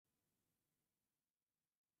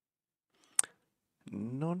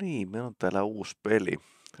No niin, meillä on täällä uusi peli,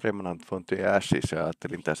 Remnant From The Ashes, ja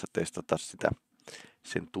ajattelin tässä testata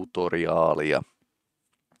sen tutoriaalia.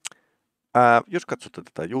 Jos katsotte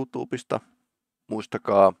tätä YouTubesta,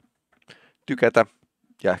 muistakaa tykätä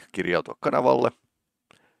ja ehkä kirjautua kanavalle.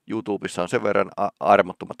 YouTubessa on sen verran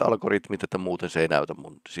armottomat algoritmit, että muuten se ei näytä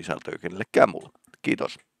mun sisältöä kenellekään muulle.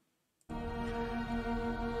 Kiitos.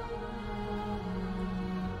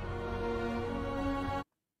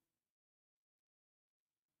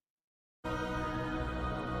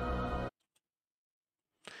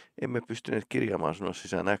 Emme pystyneet kirjaamaan sinua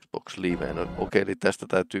sisään Xbox-liiveen. No, okei, eli tästä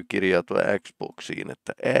täytyy kirjautua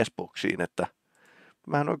Xboxiin, että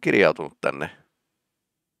mähän olen kirjautunut tänne.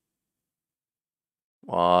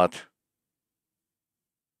 What?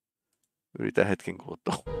 Yritän hetken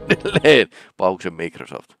kuluttua uudelleen. Pauksen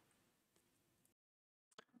Microsoft.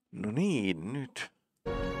 No niin, nyt.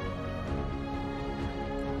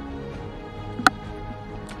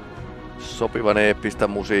 Sopivan eeppistä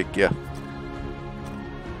musiikkia.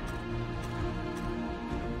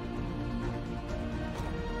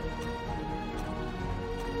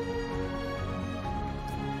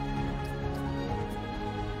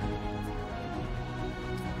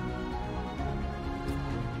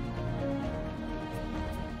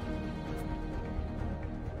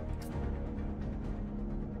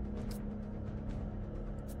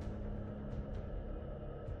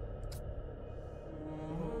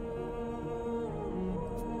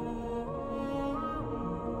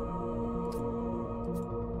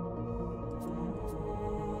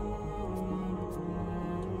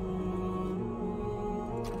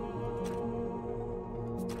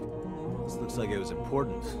 Looks like it was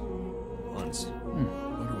important. Once.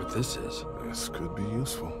 Wonder what this is. This could be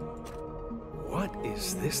useful. What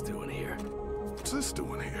is this doing here? What's this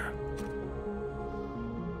doing here?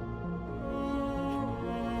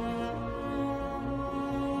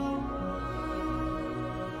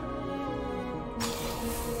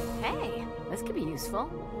 Hey, this could be useful.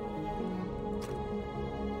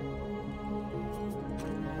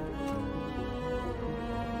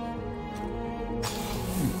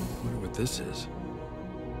 Wonder what this is.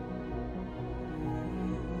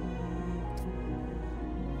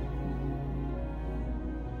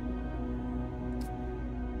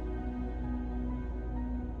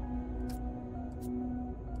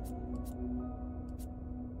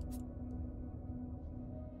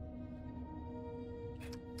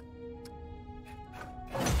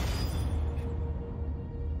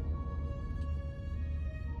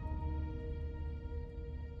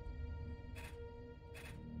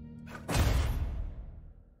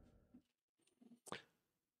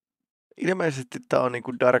 Ilmeisesti tää on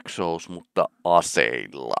niinku Dark Souls, mutta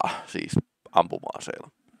aseilla, siis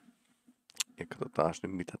ampuma-aseilla. Ja katsotaan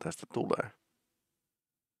nyt mitä tästä tulee.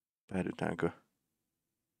 Päädytäänkö?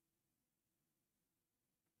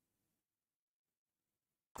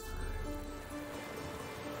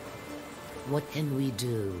 What can we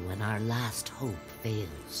do when our last hope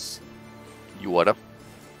fails? Juoda.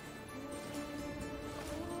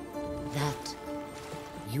 That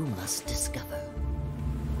you must discover.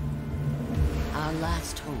 Our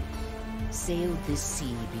last hope sailed this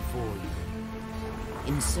sea before you,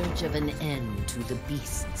 in search of an end to the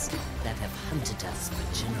beasts that have hunted us for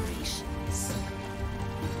generations.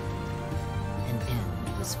 An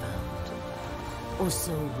end was found, or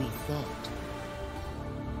so we thought,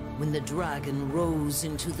 when the dragon rose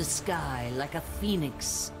into the sky like a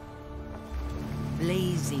phoenix,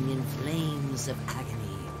 blazing in flames of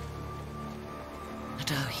agony.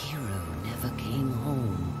 But our hero never came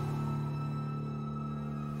home.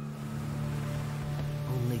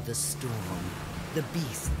 Only the storm, the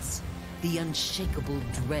beasts, the unshakable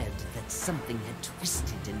dread that something had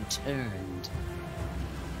twisted and turned.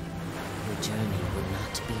 The journey will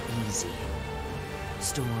not be easy.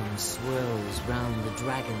 Storm swirls round the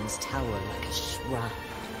dragon's tower like a shroud.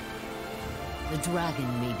 The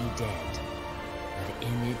dragon may be dead, but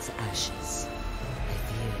in its ashes, I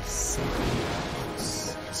fear something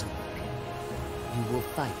else has awoken. You will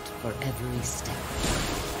fight for every step.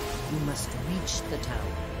 You must reach the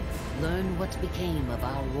tower, learn what became of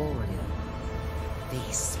our warrior,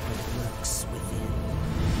 face what lurks within.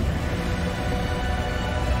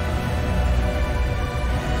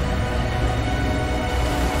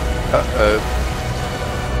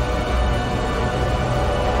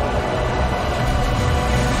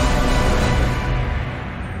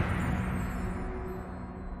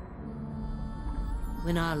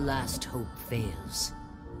 When our last hope fails,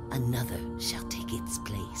 another shall take its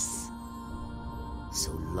place.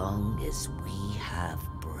 So long as we have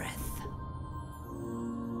breath.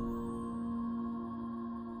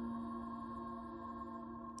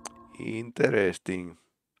 Interesting.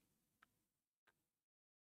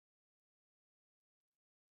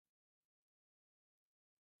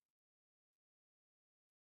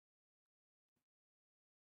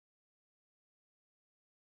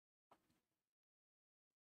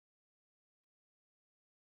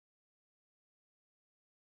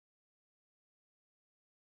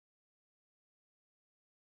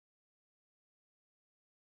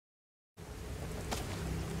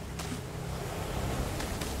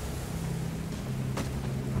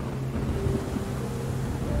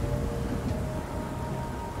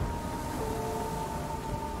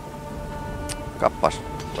 Kappas,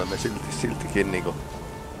 olemme siltikin niinku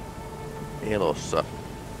elossa.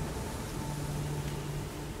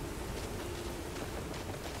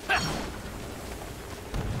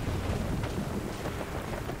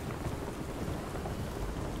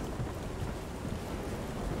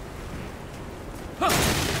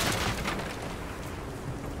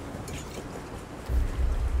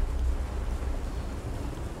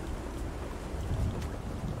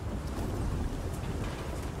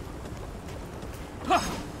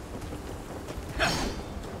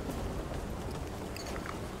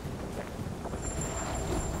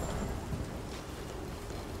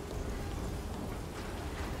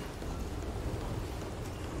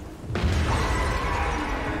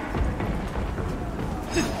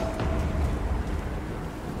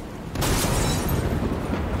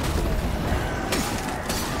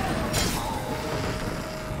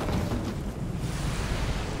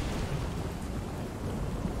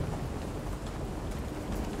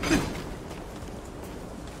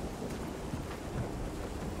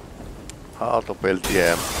 Aaltopeltiä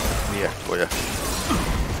ja miekkoja.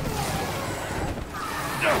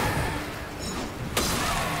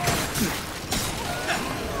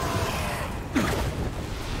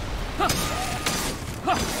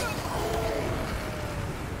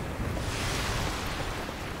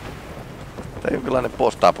 Tää on jonkinlainen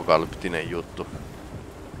post-apokalyptinen juttu.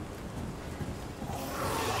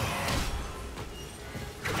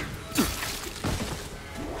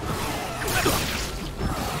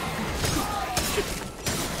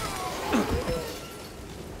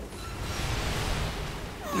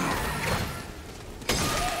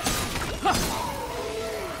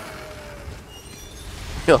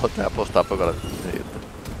 Joo, tää post-apokalyptinen juttu.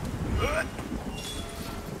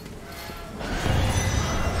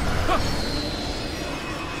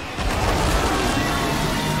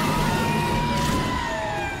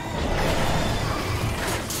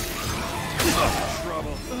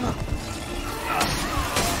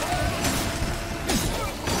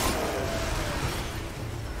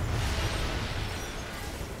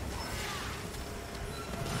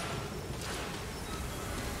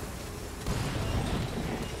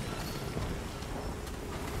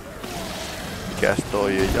 Mikäs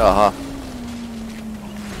toi? Jaha.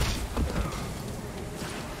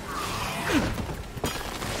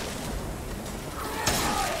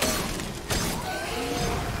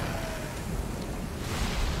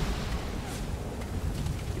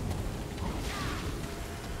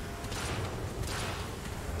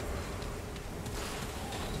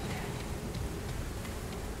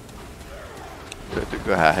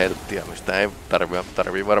 Löytyyköhän helttiä, mistä ei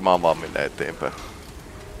tarvii varmaan vaan mennä eteenpäin.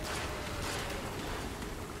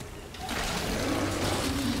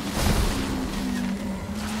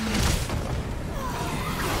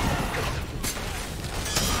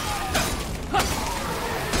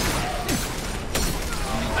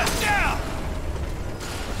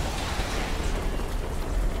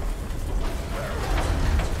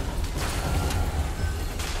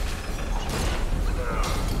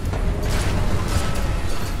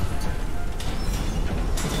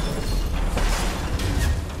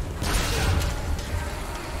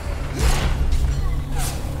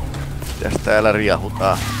 Mitäs täällä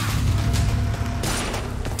riehutaan?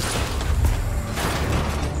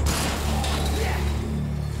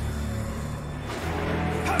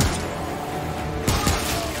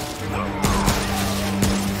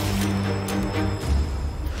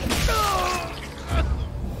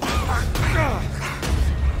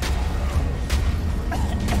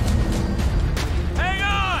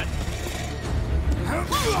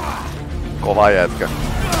 Kova jätkä.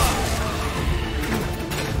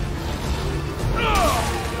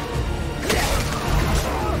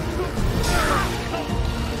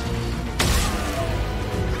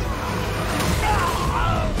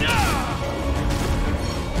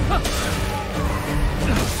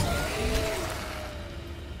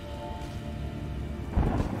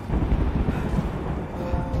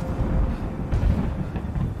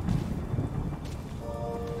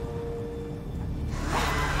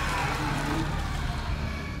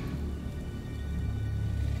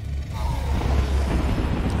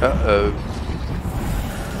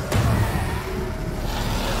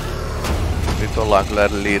 ollaan kyllä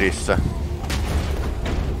lirissä.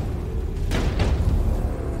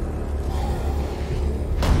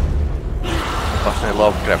 Taas ne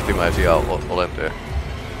Lovecraftimäisiä olentoja.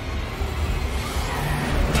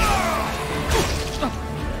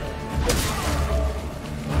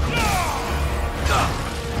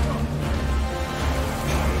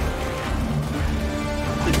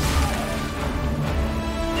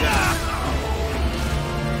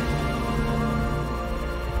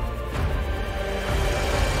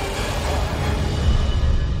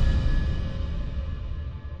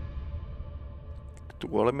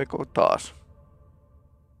 Kuolemmeko taas?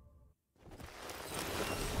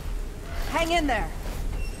 Hang in there.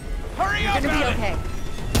 Hurry You're up, gonna be Alan! okay.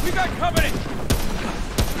 We got company!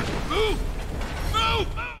 Move! Move!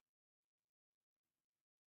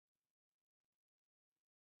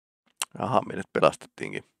 Aha, meidät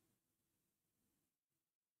pelastettiinkin.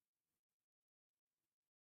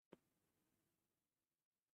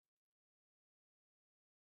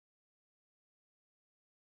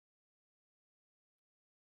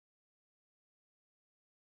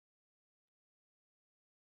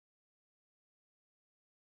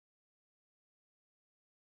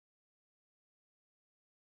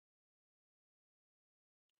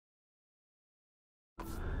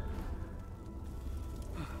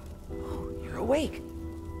 You're awake.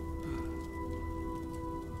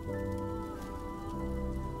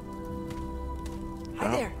 Hi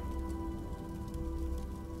there.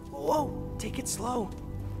 Whoa, take it slow.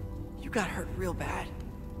 You got hurt real bad.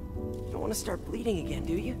 You don't want to start bleeding again,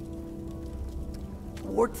 do you?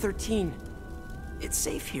 Ward 13. It's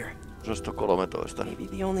safe here. Osasto 13. Maybe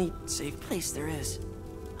the only safe place there is.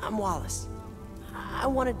 I'm Wallace. I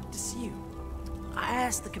wanted to see you. I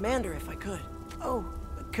asked the commander if I could. Oh,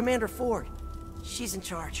 Commander Ford. She's in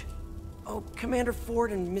charge. Oh, Commander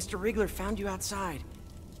Ford and Mr. Wriggler found you outside.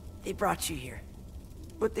 They brought you here.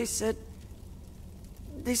 But they said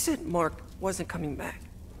Mark wasn't coming back.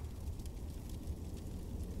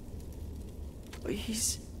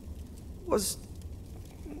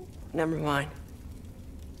 Never mind.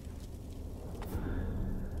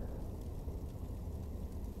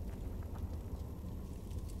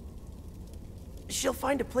 She'll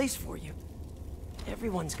find a place for you.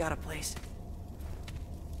 Everyone's got a place.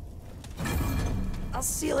 I'll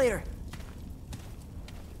see you later.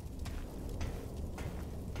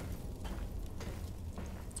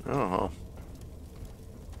 Jaha.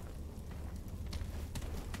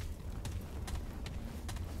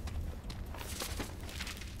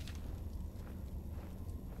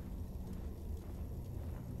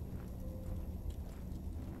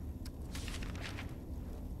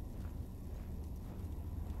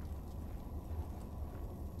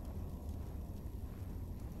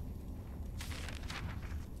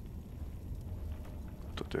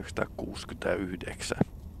 $1969.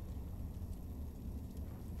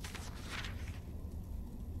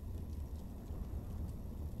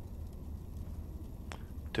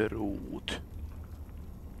 The Root.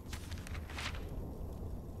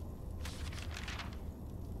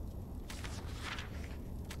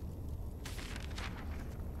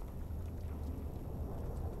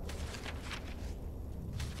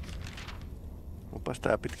 Onpas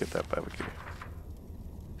tää pitkä tää päiväkirja.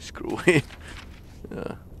 Screwy.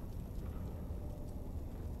 Jaa.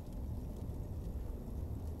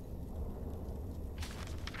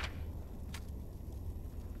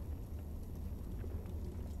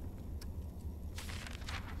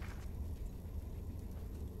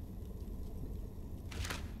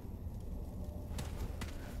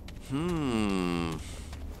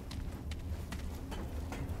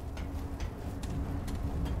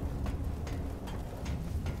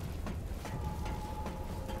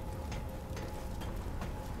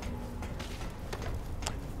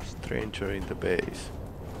 Stranger in the base.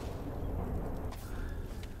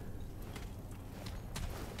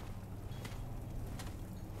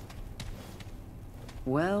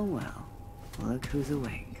 Well, well, look who's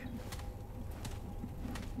awake.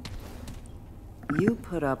 You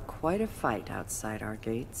put up quite a fight outside our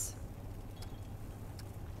gates.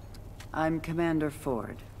 I'm Commander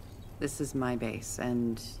Ford. This is my base,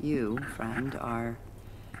 and you, friend, are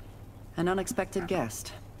an unexpected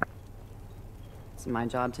guest. It's my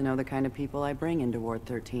job to know the kind of people I bring into Ward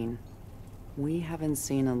 13. We haven't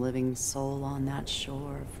seen a living soul on that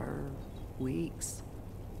shore for weeks.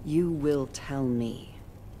 You will tell me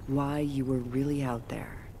why you were really out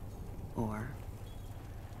there, or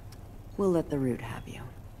we'll let the Root have you.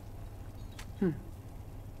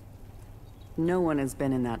 No one has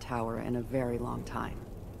been in that tower in a very long time,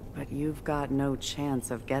 but you've got no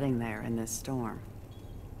chance of getting there in this storm.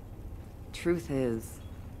 Truth is,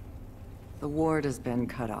 The ward has been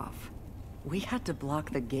cut off. We had to block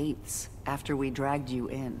the gates after we dragged you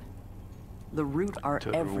in. The root are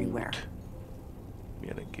everywhere.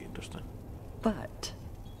 Mielenkiintoista. But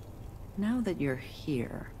now that you're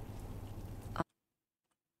here,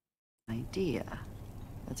 idea.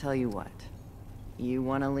 I'll tell you what. You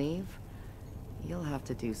want to leave? You'll have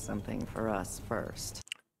to do something for us first.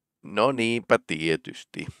 No niinpä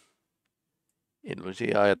tietysti. En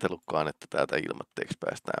olisi ajatellutkaan, että täältä ilmatteeksi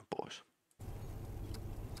päästään pois.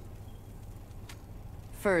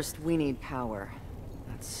 First, we need power.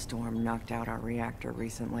 That storm knocked out our reactor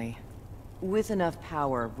recently. With enough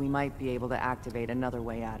power, we might be able to activate another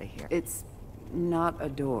way out of here. It's not a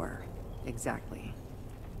door, exactly.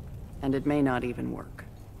 And it may not even work.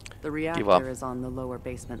 The reactor is on the lower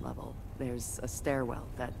basement level. There's a stairwell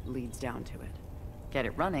that leads down to it. Get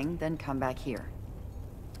it running, then come back here.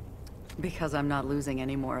 Because I'm not losing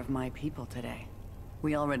any more of my people today.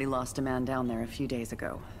 We already lost a man down there a few days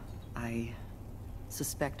ago. I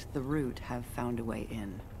suspect the root have found a way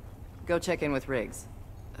in. Go check in with Riggs.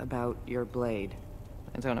 About your blade.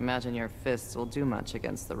 I don't imagine your fists will do much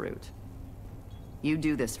against the root. You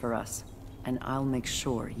do this for us, and I'll make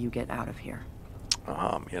sure you get out of here.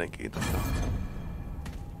 Aha, mielenkiintoista.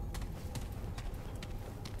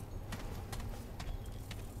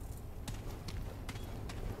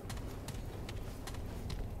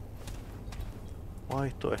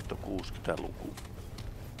 Vaihtoehto 60-luku.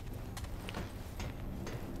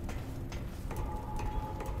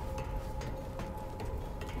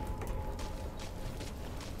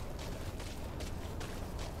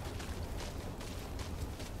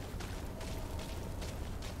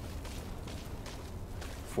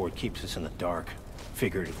 Ford keeps us in the dark,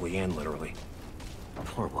 figuratively and literally.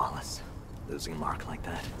 Poor Wallace. Losing Mark like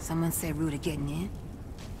that. Someone say Ruta getting in?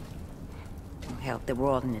 Don't help that we're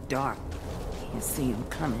all in the dark. Can't see him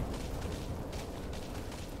coming.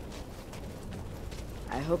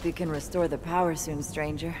 I hope you can restore the power soon,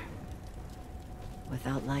 stranger.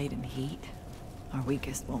 Without light and heat, our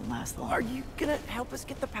weakest won't last long. Are you gonna help us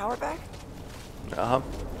get the power back? Aha.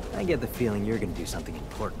 I get the feeling you're gonna do something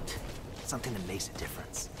important. Something that makes a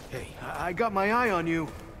difference. Hey, I got my eye on you.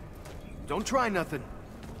 Don't try nothing.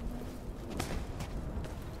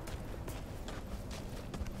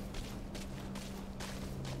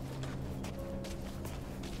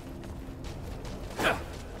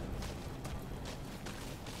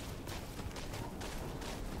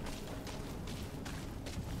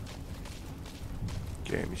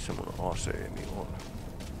 Okei, missä mun aseeni on?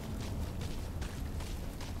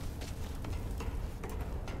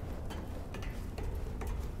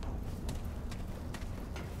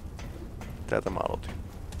 Täältä mä aloitin.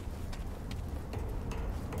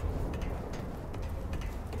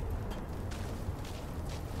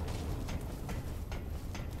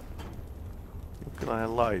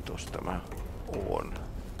 Jonkinlainen laitos tämä on.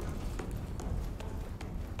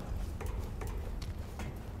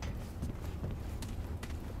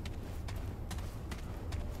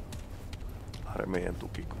 Armeijan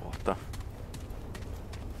tukikohta.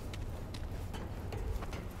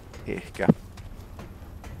 Ehkä.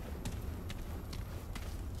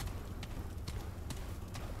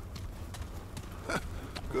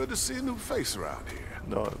 Good to see a new face around here.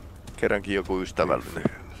 No, kerrankin joku ystävällinen.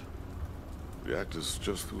 Reactor's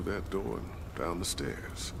just through that door and down the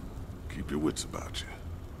stairs. Keep your wits about you.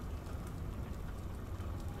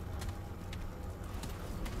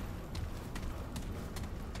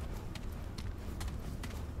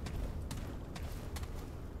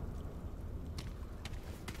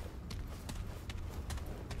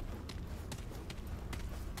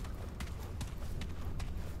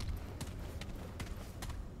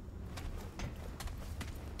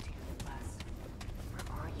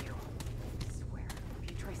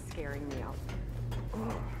 Scaring me out.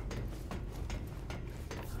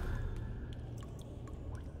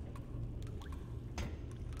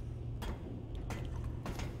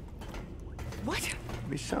 What?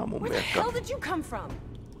 Missä on mun Where the miekka? hell did you come from?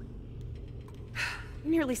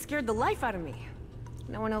 You nearly scared the life out of me.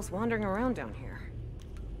 No one else wandering around down here.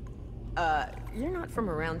 You're not from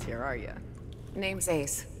around here, are you? Name's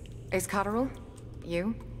Ace. Ace Cotterill?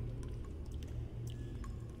 You?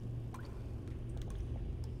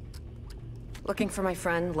 Looking for my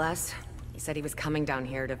friend, Les. He said he was coming down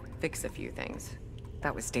here to fix a few things.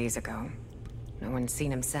 That was days ago. No one's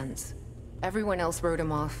seen him since. Everyone else wrote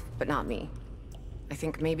him off, but not me. I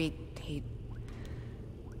think maybe he...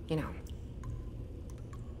 you know.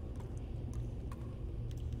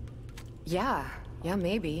 Yeah,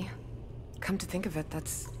 maybe. Come to think of it,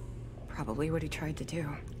 that's probably what he tried to do.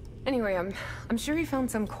 Anyway, I'm sure he found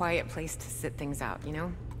some quiet place to sit things out, you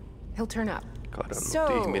know? He'll turn up.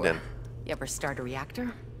 Kadonnut ihminen. You ever start a reactor?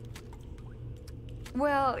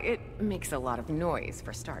 Well, it makes a lot of noise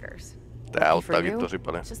for starters. Tää auttaakin tosi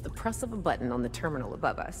paljon. Just the press of a button on the terminal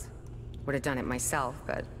above us. Would have done it myself,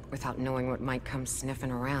 but without knowing what might come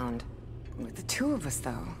sniffing around. With the two of us,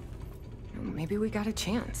 though, maybe we got a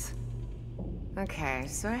chance. Okay,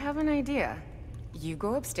 so I have an idea. You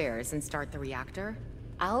go upstairs and start the reactor.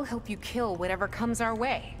 I'll help you kill whatever comes our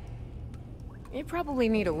way. You probably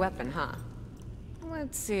need a weapon, huh?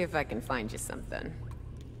 Let's see if I can find you something.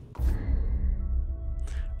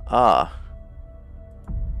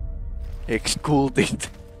 Ex-kultit.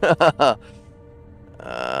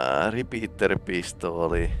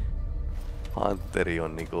 Repeater-pistooli. Hunteri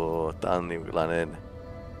on niinku... Tää on niinlainen...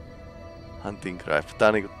 Hunting rifle. Tää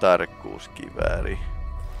on niinku tarkkuuskivääri.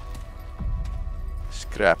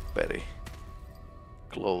 Scrapperi.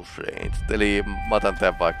 Close range. Eli mä otan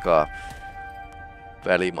tän vaikka...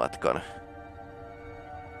 välimatkan.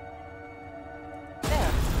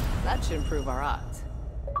 There. That should improve our odds.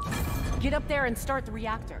 Get up there and start the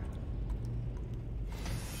reactor.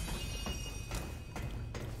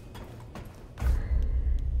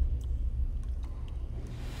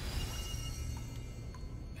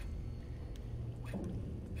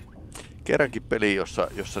 Kerrankin peli,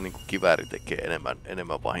 jossa niinku kivääri tekee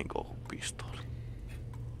enemmän vahinkoa kuin pistooli.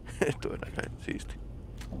 Tuo näköinen siisti.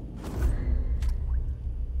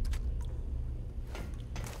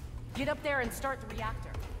 Get up there and start the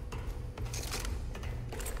reactor.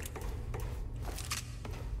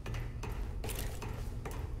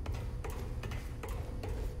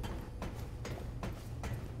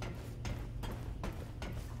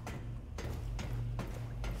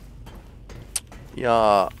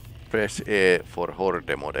 Ja press E for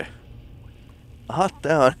horde mode. Aha,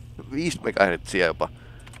 tää on 5 MHz jopa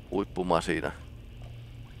huippumasiina.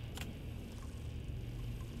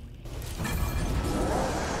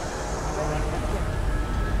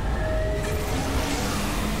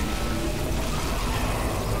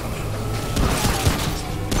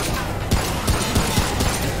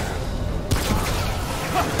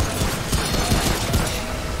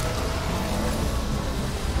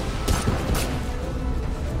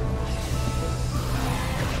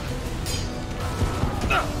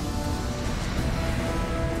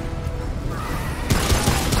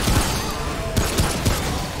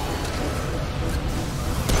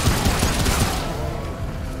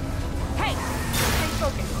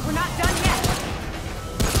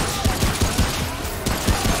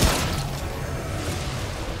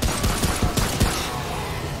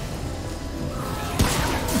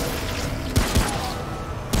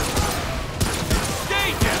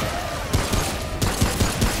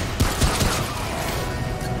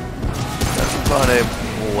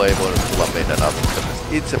 Muu ei voinut tulla meidän avuksi.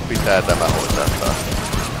 Itse pitää tämä hoitaa taas.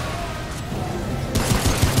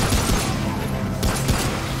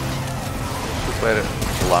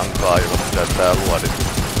 Superlankaa, jolla pitää tää luodit.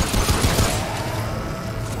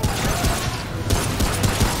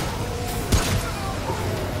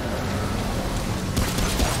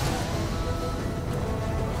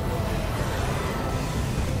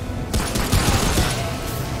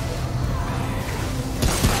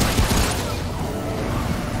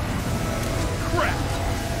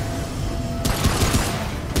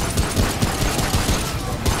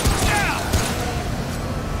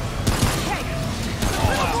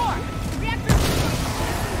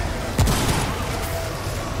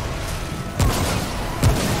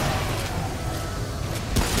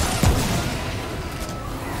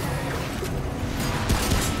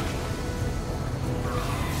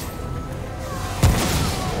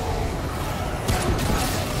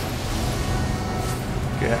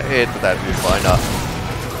 Että täytyy painaa.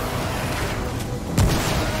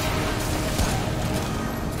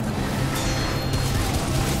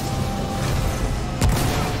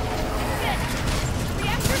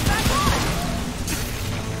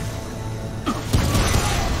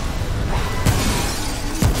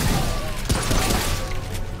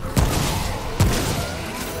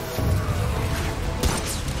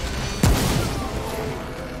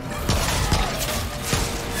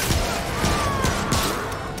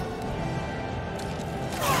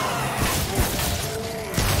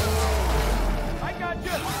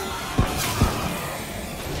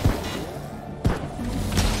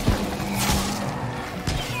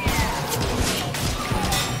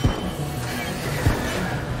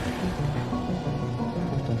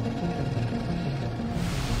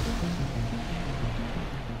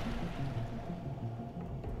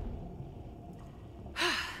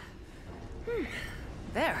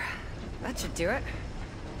 That should do it.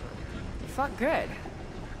 You fought good.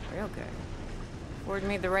 Real good. Ford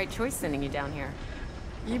made the right choice sending you down here.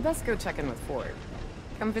 You best go check in with Ford.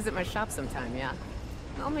 Come visit my shop sometime, yeah?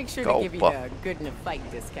 I'll make sure to give you a good in a fight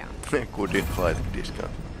discount. Good in fight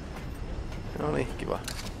discount. No niin, kiva.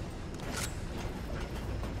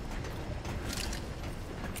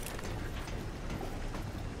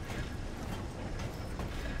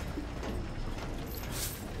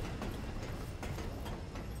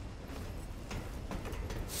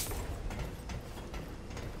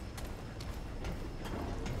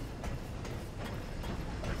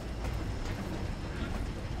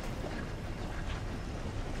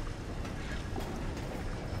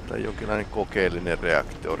 Tai jonkinlainen kokeellinen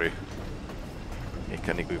reaktori.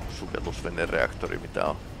 Ehkä niinku joku sukellusveneen reaktori, mitä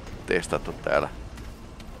on testattu täällä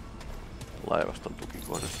laivaston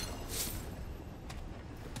tukikohdassa.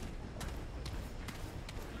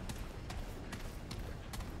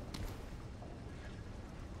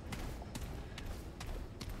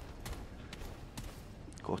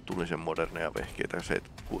 Kohtuullisen moderneja vehkeitä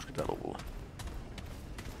 60-luvulla.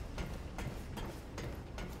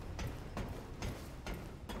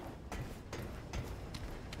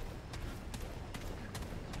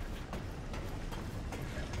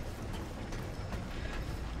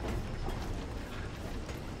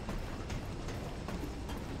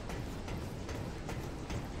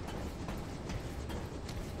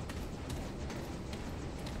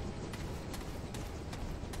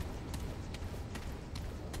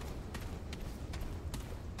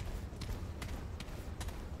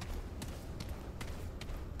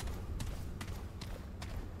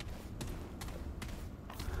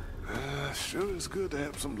 Sure is good to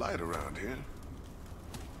have some light around here.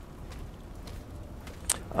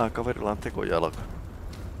 Kaverilla on tekojalka.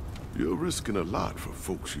 You're risking a lot for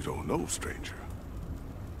folks you don't know, stranger.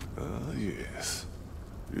 Yes.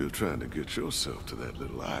 You're trying to get yourself to that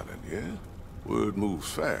little island, yeah? Word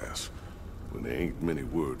moves fast when there ain't many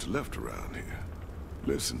words left around here.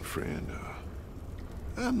 Listen, friend,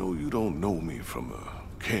 I know you don't know me from a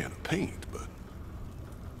can of paint, but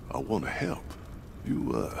I want to help.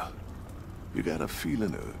 You got a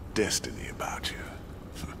feeling of destiny about you.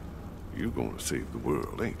 You're gonna save the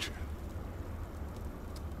world, ain't you?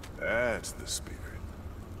 That's the spirit.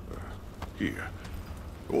 Here,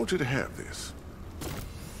 I want you to have this.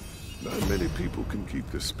 Not many people can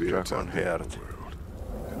keep the spirits out there in the world.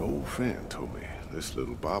 An old friend told me this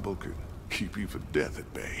little bauble could keep you for death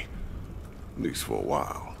at bay. At least for a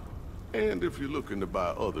while. And if you're looking to buy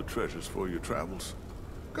other treasures for your travels,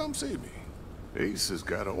 come see me. Ace has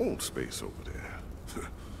got her own space over there.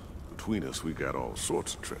 Between us, we got all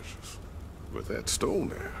sorts of treasures. With that stone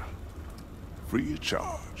there, free of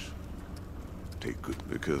charge. Take good,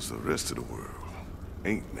 because the rest of the world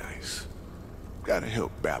ain't nice. Gotta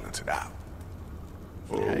help balance it out.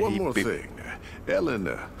 Oh, one more thing. Ellen,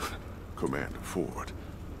 Commander Ford,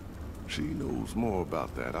 she knows more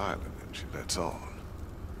about that island than she lets on.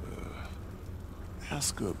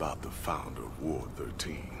 Ask her about the founder of Ward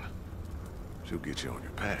 13. She'll get you on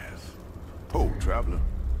your path. Oh, traveler.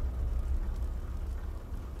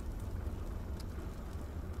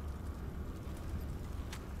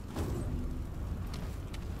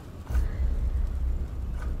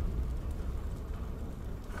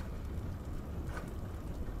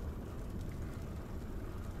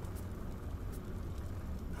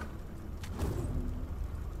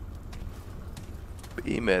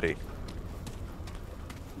 Imeri.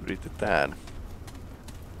 Yritetään.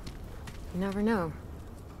 You never know.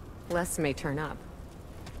 Les may turn up.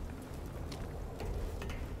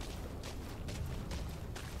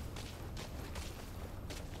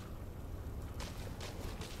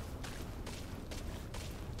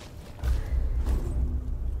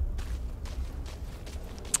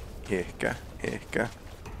 Ehkä.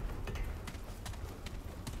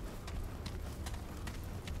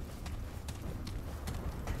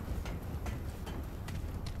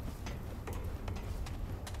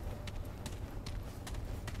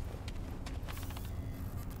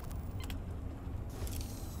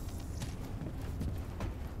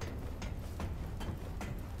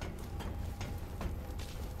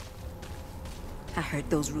 I heard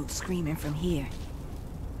those roots screaming from here.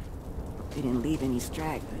 They didn't leave any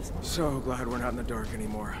stragglers. So glad we're not in the dark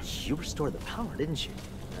anymore. You restored the power, didn't you?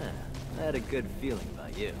 I had a good feeling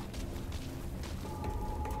about you.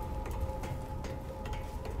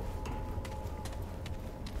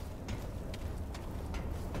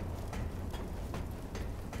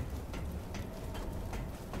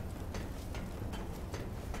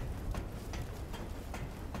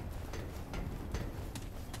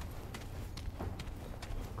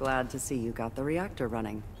 Glad to see you got the reactor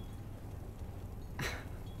running.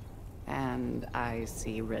 And I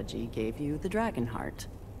see Reggie gave you the dragon heart.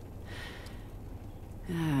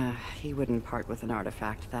 He wouldn't part with an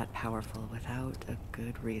artifact that powerful without a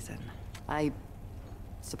good reason. I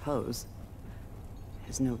suppose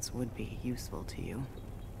his notes would be useful to you.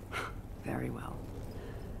 Very well.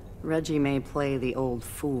 Reggie may play the old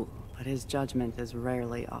fool, but his judgment is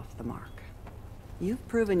rarely off the mark. You've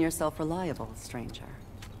proven yourself reliable, stranger,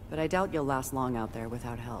 but I doubt you'll last long out there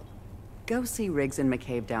without help. Go see Riggs and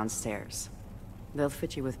McCabe downstairs. They'll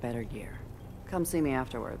fit you with better gear. Come see me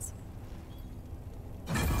afterwards.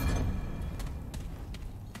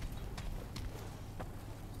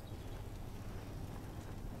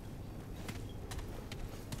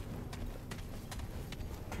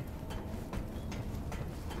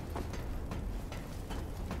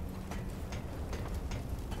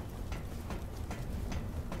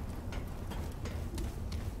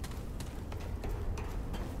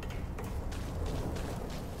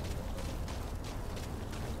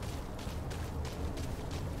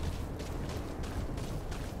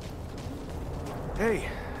 Hey,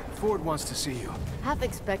 Ford wants to see you. Half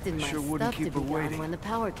expected my Sure wouldn't stuff to keep be her gone waiting. when the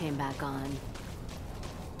power came back on.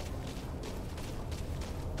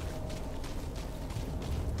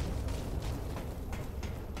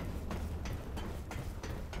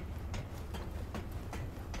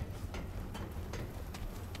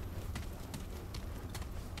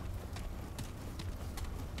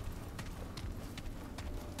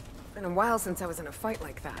 Been a while since I was in a fight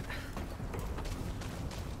like that.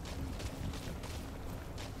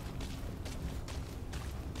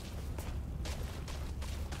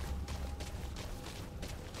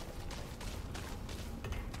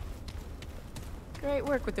 Great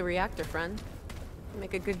work with the reactor, friend. You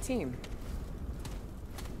make a good team.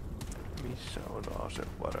 Missä on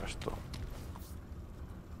asevarasto?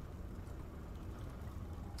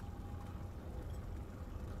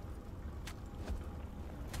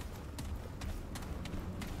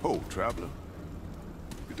 Oh, traveler.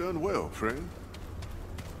 You done well, friend.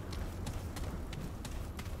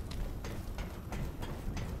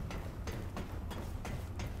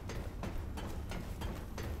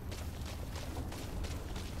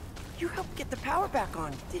 You helped get the power back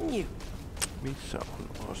on, didn't you? Missä on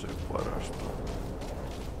asevarasto?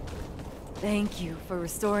 Thank you for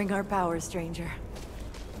restoring our power, stranger.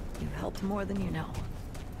 You helped more than you know.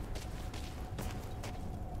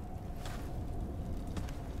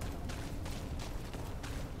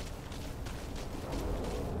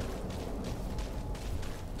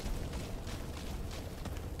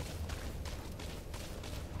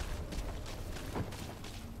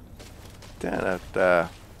 Tää näyttää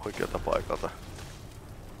oikealta paikalta.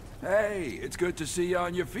 Hey, it's good to see you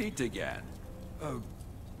on your feet again.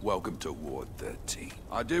 Welcome to Ward 13.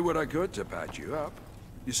 I did what I could to patch you up.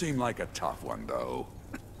 You seem like a tough one, though.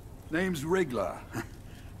 Name's Wriggler.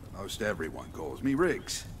 Most everyone calls me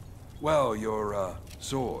Riggs. Well, your,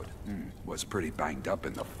 sword was pretty banged up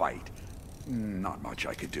in the fight. Not much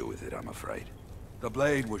I could do with it, I'm afraid. The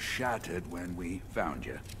blade was shattered when we found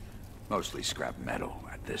you. Mostly scrap metal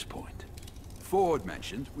at this point. Ford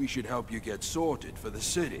mentioned we should help you get sorted for the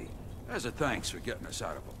city, as a thanks for getting us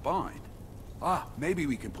out of a bind. Maybe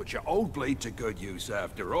we can put your old blade to good use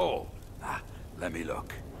after all. Let me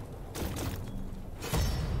look.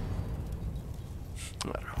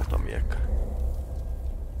 Rautamiekka.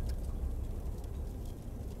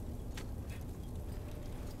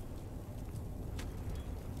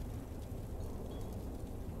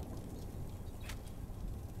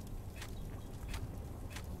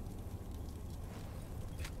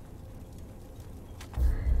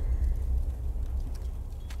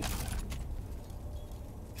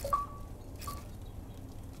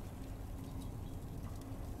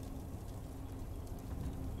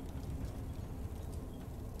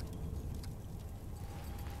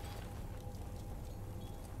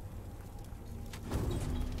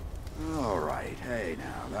 Hey,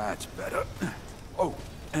 now, that's better. Oh,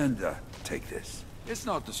 and, take this. It's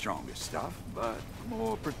not the strongest stuff, but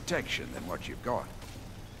more protection than what you've got.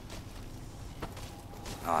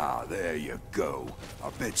 There you go.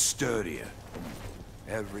 A bit sturdier.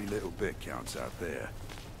 Every little bit counts out there.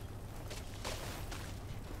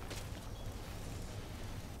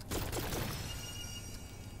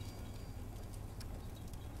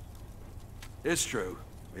 It's true.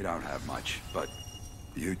 We don't have much, but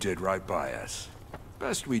you did right by us.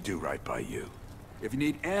 Best we do right by you. If you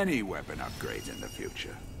need any weapon upgrades in the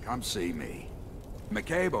future, come see me.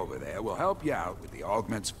 McCabe over there will help you out with the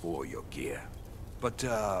augments for your gear. But,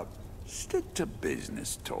 stick to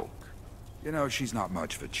business talk. You know, she's not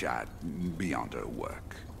much for chat beyond her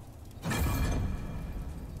work.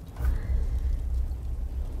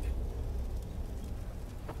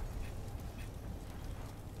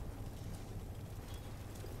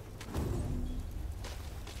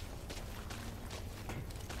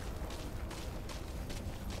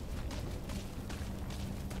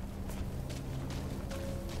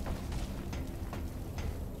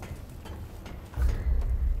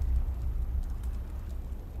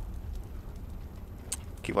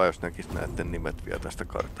 Kiva, jos näkis näiden nimet vielä tästä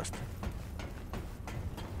kartasta.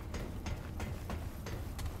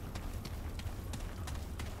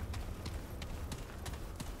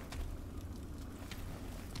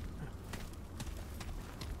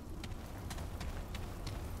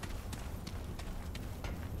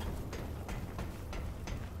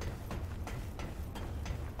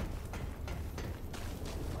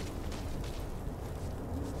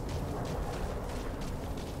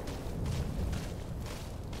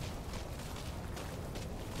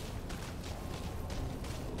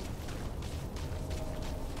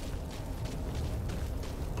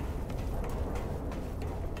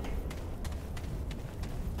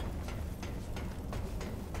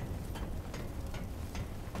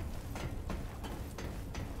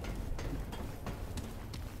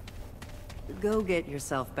 Go get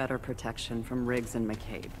yourself better protection from Riggs and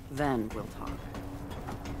McCabe. Then we'll talk.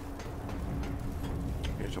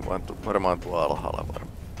 Ei se vaan varmaan tuo alhaalla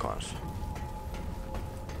kanssa.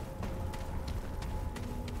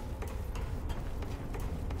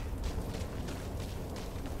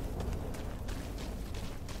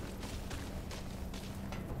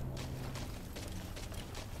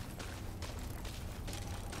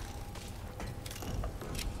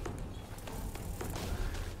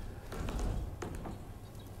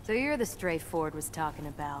 So you're the stray Ford was talking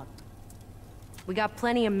about. We got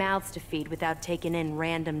plenty of mouths to feed without taking in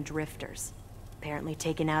random drifters. Apparently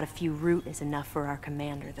taking out a few root is enough for our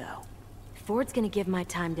commander, though. Ford's gonna give my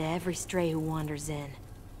time to every stray who wanders in.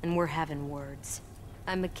 And we're having words.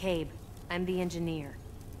 I'm McCabe. I'm the engineer.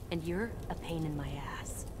 And you're a pain in my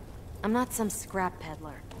ass. I'm not some scrap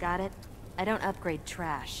peddler, got it? I don't upgrade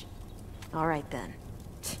trash. Alright then.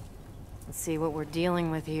 Let's see what we're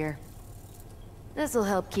dealing with here. This'll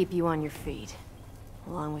help keep you on your feet.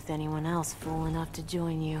 Along with anyone else fool enough to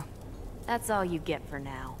join you. That's all you get for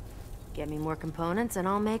now. Get me more components and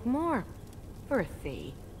I'll make more. For a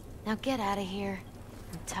fee. Now get out of here.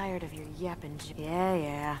 I'm tired of your yapping.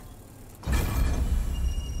 Yeah.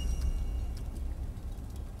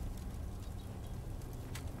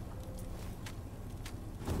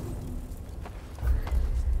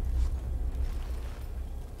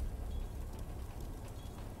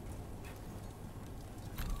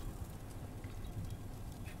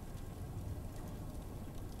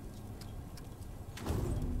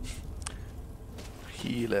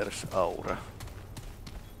 Healers aura.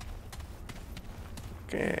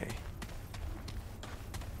 Okei.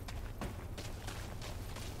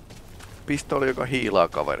 Pistooli, joka hiilaa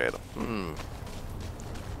kavereita.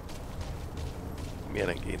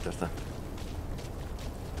 Mielenkiintoista.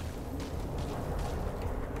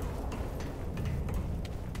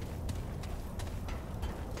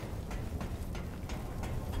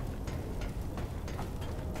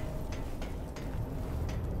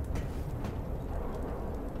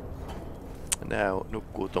 Nää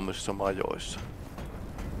nukkuu tommosissa majoissa.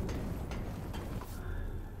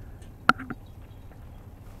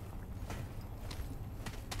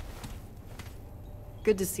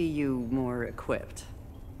 Good to see you more equipped.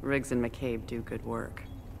 Riggs and McCabe do good work.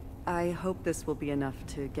 I hope this will be enough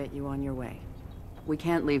to get you on your way. We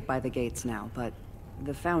can't leave by the gates now, but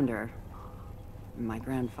the founder, my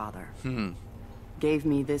grandfather, gave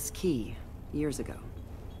me this key years ago.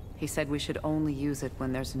 He said we should only use it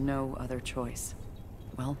when there's no other choice.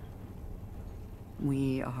 Well,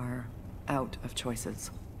 we are out of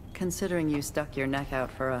choices. Considering you stuck your neck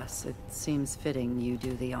out for us, it seems fitting you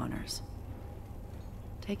do the honors.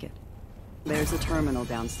 Take it. There's a terminal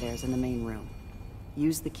downstairs in the main room.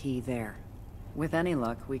 Use the key there. With any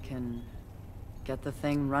luck, we can get the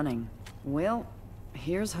thing running. Well,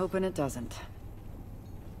 here's hoping it doesn't.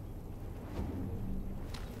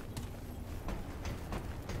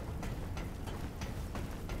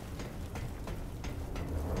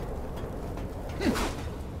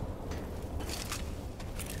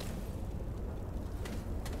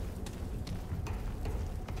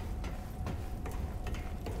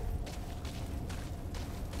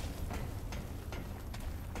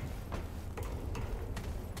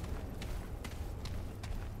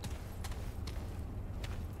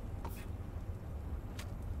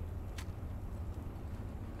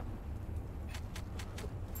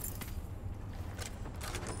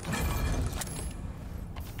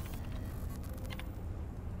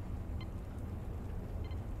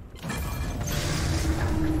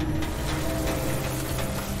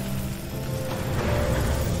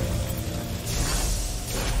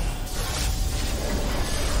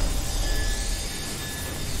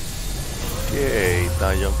 Okei, tää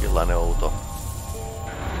on jonkinlainen outo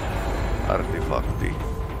artefakti.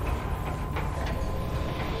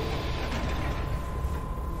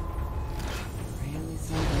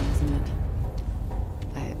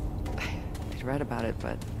 architect read about it,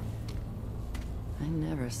 but I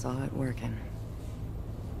never saw it working.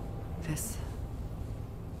 This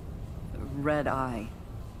red eye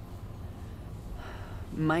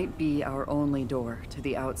might be our only door to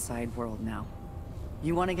the outside world now.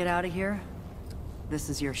 You want to get out of here? This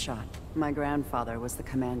is your shot. My grandfather was the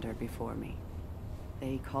commander before me.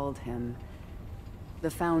 They called him the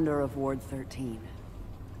founder of Ward 13.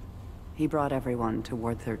 He brought everyone to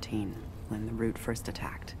Ward 13 when the Root first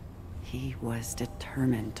attacked. He was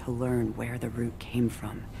determined to learn where the Root came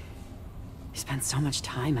from. He spent so much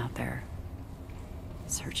time out there,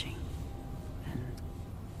 searching. And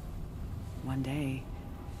one day,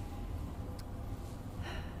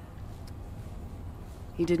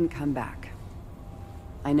 he didn't come back.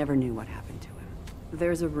 I never knew what happened to him.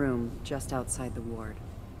 There's a room just outside the ward.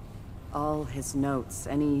 All his notes,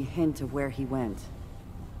 any hint of where he went,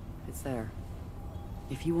 it's there.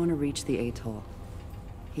 If you want to reach the atoll,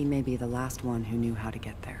 he may be the last one who knew how to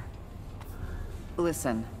get there.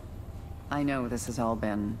 Listen, I know this has all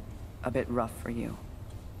been a bit rough for you.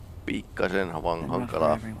 Pikkasen And rough for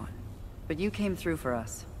hankalaa. everyone. But you came through for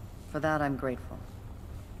us. For that, I'm grateful.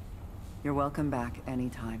 You're welcome back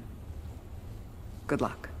anytime. Good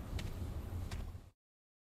luck.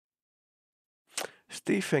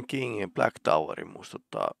 Stephen Kingin Black Tower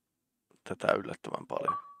muistuttaa tätä yllättävän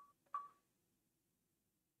paljon.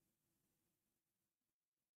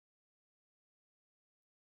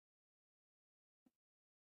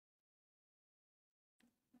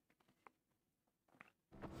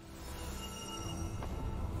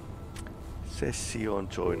 Session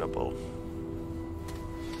joinable.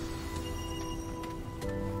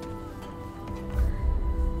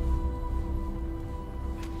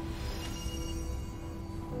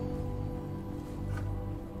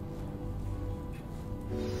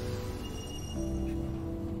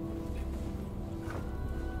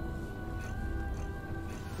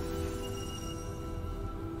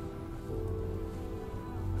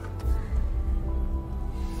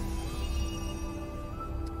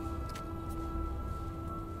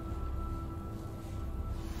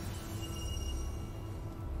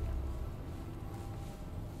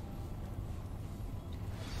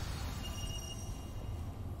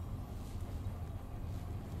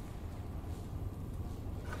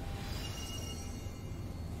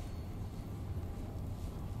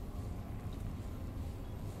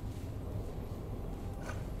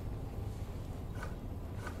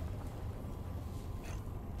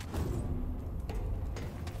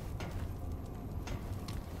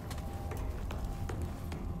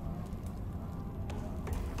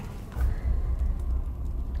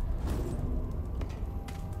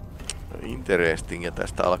 Interesting, ja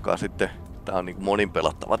tästä alkaa sitten, tää on niinku monin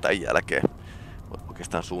pelattava tämän jälkeen.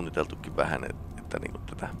 Oikeastaan suunniteltukin vähän, että niinku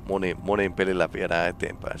tätä monin pelillä viedään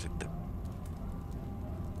eteenpäin sitten.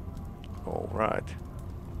 Alright.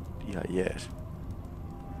 Ihan jees.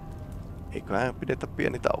 Eiköhän pidetä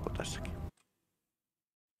pieni tauko tässäkin.